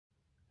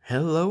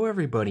Hello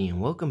everybody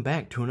and welcome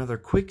back to another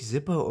quick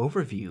Zippo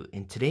overview,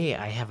 and today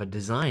I have a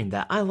design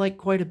that I like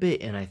quite a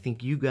bit and I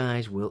think you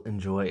guys will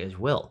enjoy as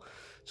well.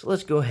 So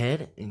let's go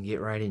ahead and get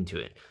right into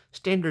it.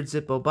 Standard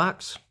Zippo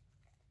box.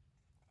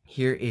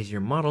 Here is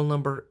your model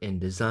number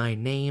and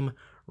design name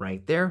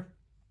right there.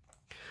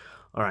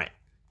 Alright,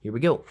 here we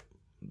go.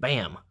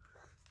 Bam!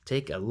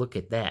 Take a look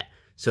at that.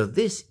 So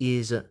this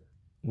is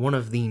one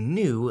of the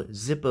new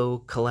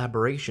Zippo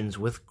collaborations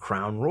with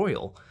Crown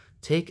Royal.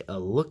 Take a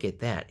look at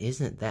that.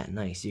 Isn't that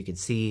nice? You can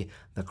see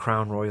the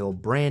Crown Royal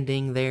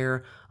branding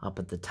there up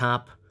at the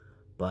top,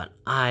 but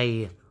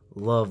I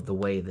love the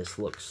way this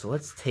looks. So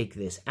let's take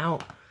this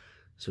out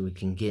so we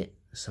can get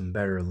some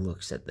better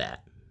looks at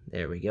that.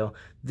 There we go.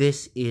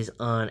 This is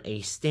on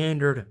a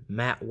standard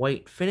matte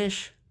white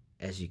finish,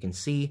 as you can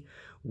see,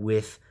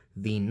 with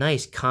the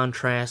nice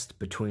contrast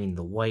between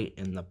the white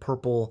and the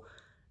purple.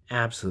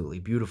 Absolutely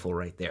beautiful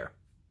right there.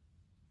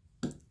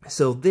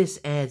 So this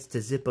adds to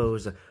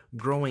Zippo's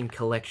growing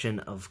collection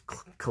of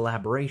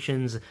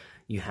collaborations.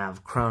 You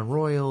have Crown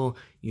Royal,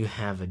 you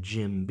have a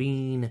Jim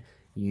Beam,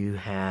 you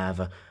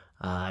have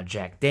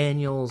Jack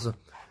Daniels.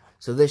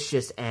 So this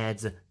just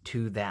adds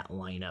to that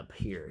lineup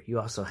here. You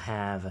also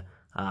have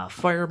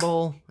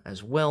Fireball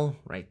as well,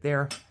 right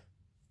there.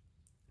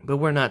 But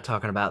we're not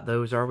talking about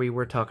those, are we?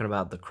 We're talking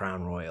about the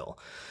Crown Royal.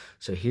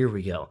 So here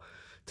we go.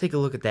 Take a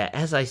look at that.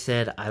 As I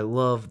said, I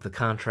love the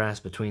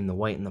contrast between the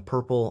white and the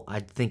purple.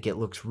 I think it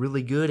looks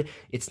really good.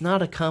 It's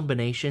not a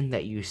combination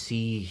that you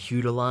see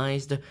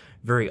utilized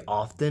very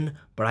often,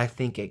 but I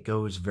think it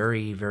goes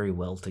very, very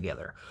well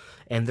together.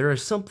 And there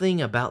is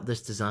something about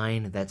this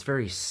design that's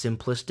very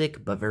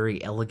simplistic, but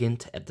very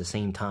elegant at the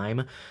same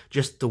time.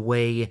 Just the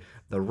way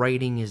the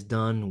writing is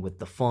done with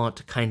the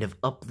font kind of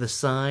up the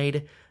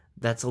side,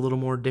 that's a little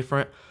more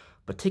different.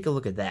 But take a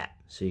look at that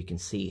so you can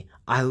see.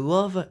 I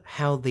love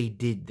how they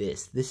did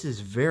this. This is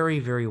very,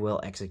 very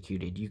well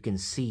executed. You can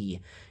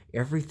see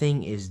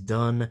everything is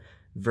done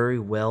very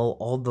well.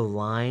 All the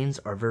lines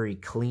are very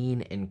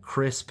clean and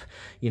crisp.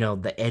 You know,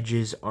 the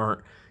edges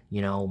aren't,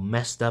 you know,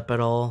 messed up at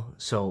all.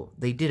 So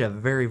they did a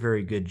very,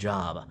 very good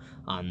job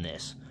on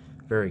this.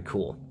 Very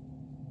cool.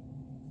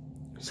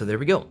 So there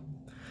we go.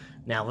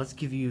 Now let's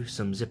give you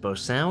some Zippo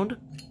sound.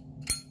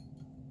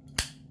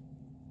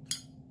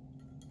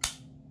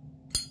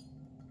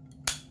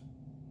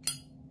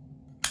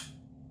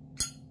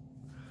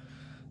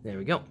 There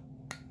we go.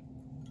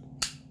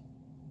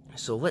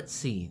 So let's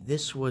see.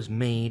 This was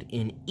made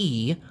in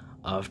E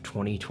of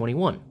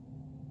 2021.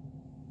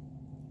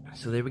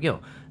 So there we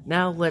go.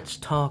 Now let's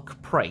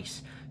talk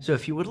price. So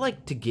if you would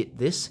like to get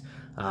this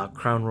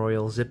Crown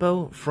Royal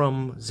Zippo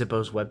from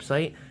Zippo's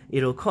website,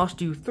 it'll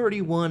cost you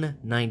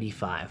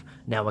 $31.95.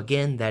 Now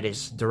again, that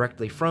is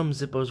directly from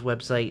Zippo's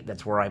website.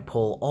 That's where I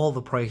pull all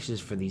the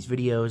prices for these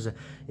videos,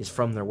 is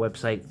from their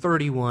website,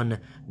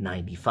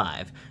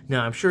 $31.95.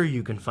 Now I'm sure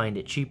you can find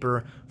it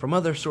cheaper from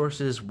other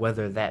sources,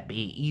 whether that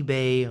be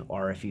eBay,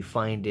 or if you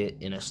find it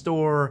in a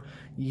store,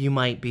 you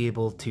might be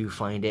able to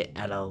find it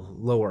at a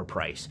lower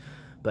price.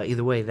 But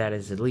either way, that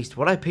is at least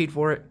what I paid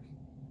for it.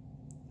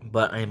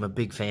 But I am a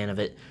big fan of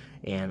it,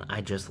 and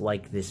I just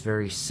like this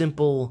very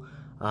simple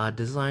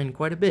design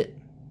quite a bit.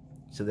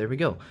 So there we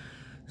go.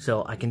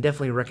 So I can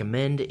definitely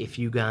recommend, if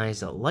you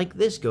guys like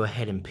this, go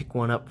ahead and pick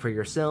one up for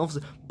yourselves.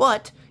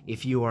 But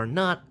if you are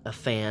not a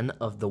fan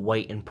of the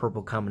white and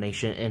purple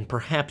combination, and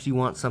perhaps you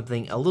want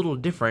something a little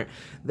different,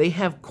 they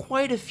have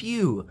quite a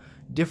few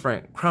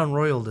different Crown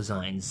Royal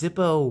designs.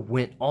 Zippo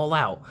went all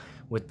out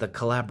with the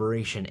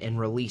collaboration and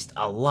released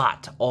a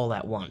lot all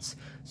at once.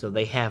 So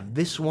they have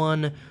this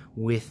one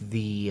with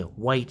the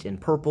white and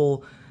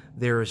purple.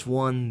 There's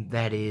one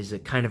that is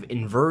kind of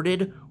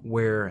inverted,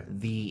 where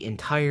the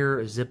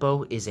entire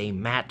Zippo is a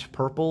matte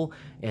purple,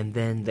 and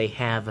then they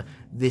have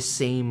this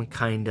same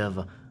kind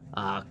of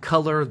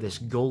color, this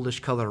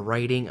goldish color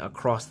writing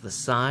across the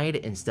side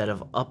instead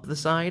of up the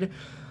side.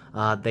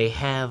 They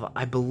have,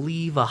 I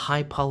believe, a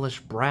high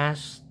polished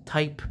brass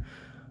type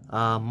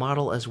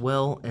model as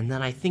well, and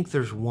then I think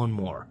there's one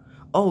more.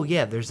 Oh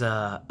yeah, there's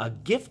a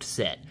gift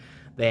set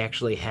they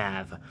actually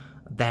have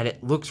that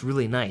it looks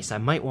really nice. I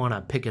might want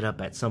to pick it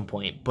up at some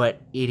point, but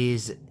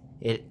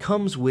it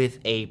comes with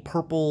a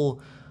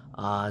purple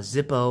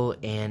Zippo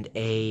and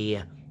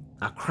a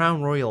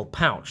Crown Royal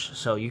pouch,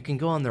 so you can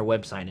go on their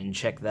website and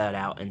check that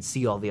out and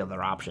see all the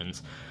other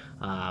options.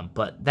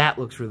 But that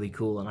looks really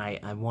cool, and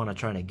I want to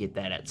try to get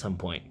that at some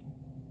point.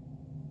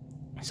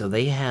 So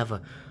they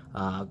have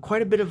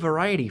quite a bit of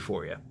variety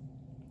for you.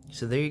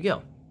 So there you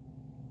go.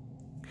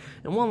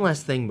 And one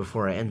last thing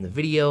before I end the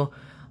video,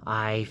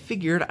 I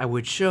figured I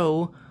would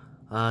show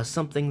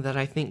something that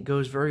I think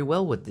goes very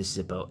well with this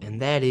Zippo,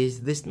 and that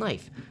is this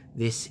knife.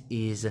 This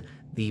is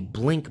the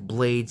Blink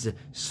Blades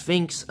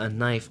Sphinx, a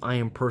knife I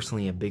am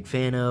personally a big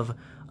fan of.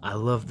 I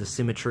love the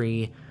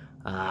symmetry,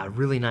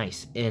 really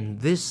nice. And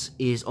this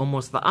is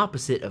almost the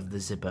opposite of the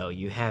Zippo.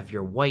 You have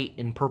your white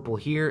and purple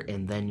here,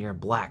 and then your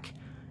black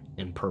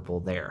and purple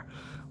there.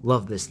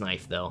 Love this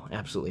knife though,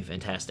 absolutely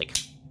fantastic.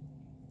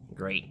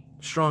 Great,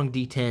 strong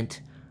detent,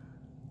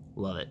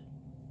 love it.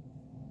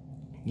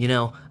 you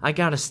know, I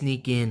gotta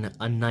sneak in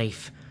a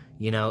knife,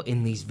 you know,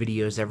 in these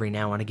videos every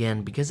now and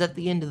again, because at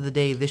the end of the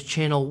day, this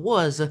channel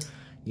was,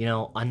 you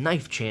know, a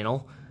knife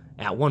channel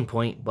at one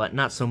point, but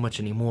not so much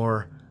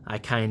anymore. I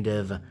kind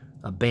of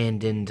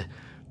abandoned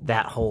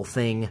that whole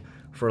thing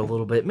for a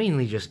little bit,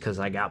 mainly just because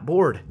I got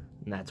bored,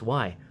 and that's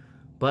why.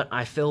 But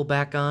I fell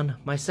back on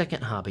my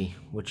second hobby,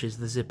 which is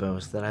the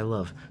Zippos that I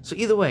love. So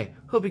either way,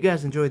 hope you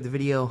guys enjoyed the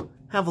video,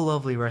 have a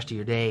lovely rest of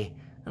your day,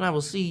 and I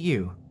will see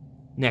you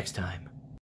next time.